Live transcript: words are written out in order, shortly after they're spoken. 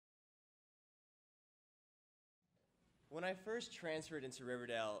When I first transferred into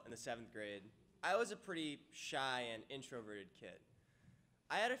Riverdale in the 7th grade, I was a pretty shy and introverted kid.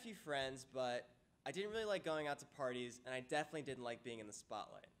 I had a few friends, but I didn't really like going out to parties, and I definitely didn't like being in the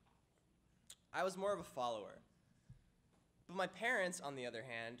spotlight. I was more of a follower. But my parents, on the other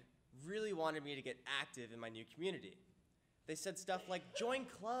hand, really wanted me to get active in my new community. They said stuff like, join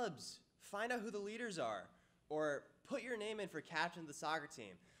clubs, find out who the leaders are, or put your name in for captain of the soccer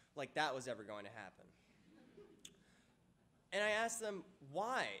team, like that was ever going to happen. And I asked them,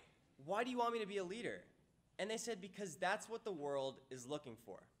 why? Why do you want me to be a leader? And they said, because that's what the world is looking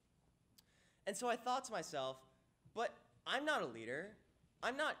for. And so I thought to myself, but I'm not a leader.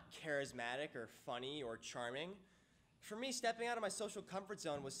 I'm not charismatic or funny or charming. For me, stepping out of my social comfort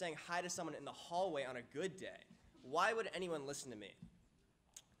zone was saying hi to someone in the hallway on a good day. Why would anyone listen to me?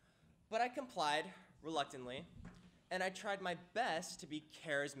 But I complied, reluctantly, and I tried my best to be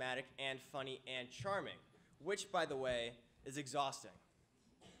charismatic and funny and charming, which, by the way, is exhausting.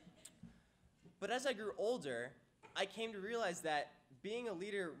 But as I grew older, I came to realize that being a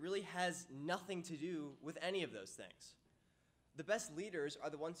leader really has nothing to do with any of those things. The best leaders are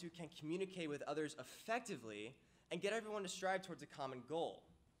the ones who can communicate with others effectively and get everyone to strive towards a common goal.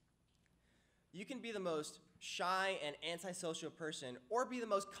 You can be the most shy and antisocial person or be the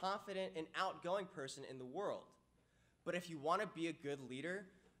most confident and outgoing person in the world. But if you want to be a good leader,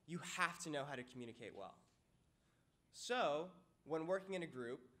 you have to know how to communicate well. So, when working in a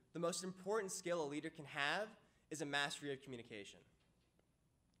group, the most important skill a leader can have is a mastery of communication.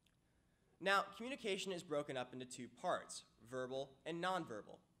 Now, communication is broken up into two parts, verbal and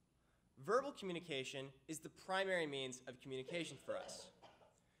nonverbal. Verbal communication is the primary means of communication for us.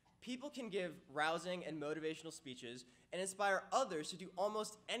 People can give rousing and motivational speeches and inspire others to do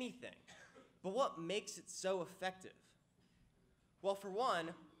almost anything. But what makes it so effective? Well, for one,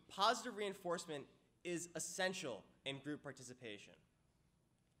 positive reinforcement is essential in group participation.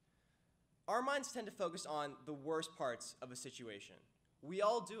 Our minds tend to focus on the worst parts of a situation. We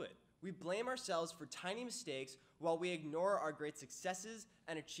all do it. We blame ourselves for tiny mistakes while we ignore our great successes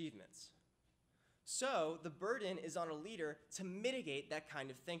and achievements. So, the burden is on a leader to mitigate that kind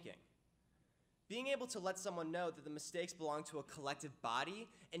of thinking. Being able to let someone know that the mistakes belong to a collective body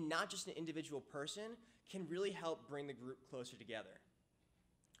and not just an individual person can really help bring the group closer together.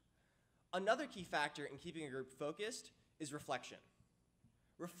 Another key factor in keeping a group focused is reflection.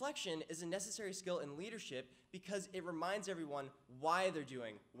 Reflection is a necessary skill in leadership because it reminds everyone why they're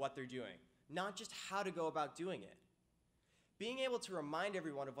doing what they're doing, not just how to go about doing it. Being able to remind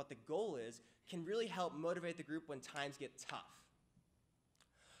everyone of what the goal is can really help motivate the group when times get tough.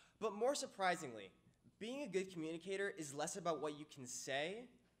 But more surprisingly, being a good communicator is less about what you can say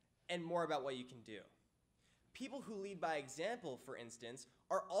and more about what you can do. People who lead by example, for instance,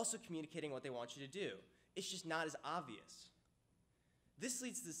 are also communicating what they want you to do. It's just not as obvious. This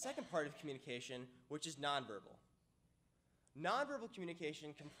leads to the second part of communication, which is nonverbal. Nonverbal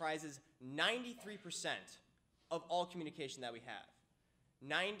communication comprises 93% of all communication that we have.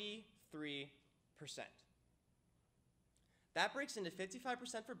 93%. That breaks into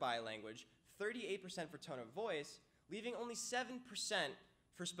 55% for body language, 38% for tone of voice, leaving only 7%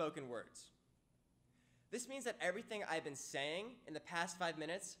 for spoken words. This means that everything I've been saying in the past 5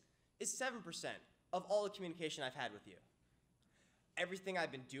 minutes is 7% of all the communication I've had with you. Everything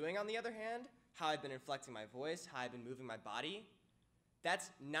I've been doing, on the other hand, how I've been inflecting my voice, how I've been moving my body,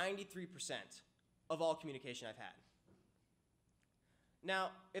 that's 93% of all communication I've had.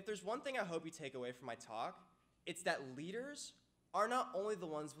 Now, if there's one thing I hope you take away from my talk, it's that leaders are not only the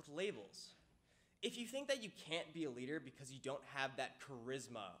ones with labels. If you think that you can't be a leader because you don't have that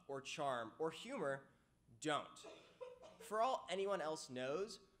charisma or charm or humor, don't. For all anyone else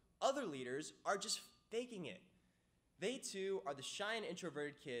knows, other leaders are just faking it. They too are the shy and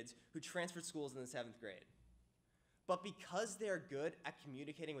introverted kids who transferred schools in the 7th grade. But because they are good at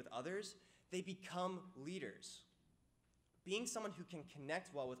communicating with others, they become leaders. Being someone who can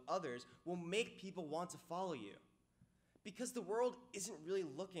connect well with others will make people want to follow you. Because the world isn't really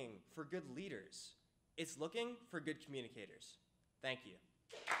looking for good leaders. It's looking for good communicators. Thank you.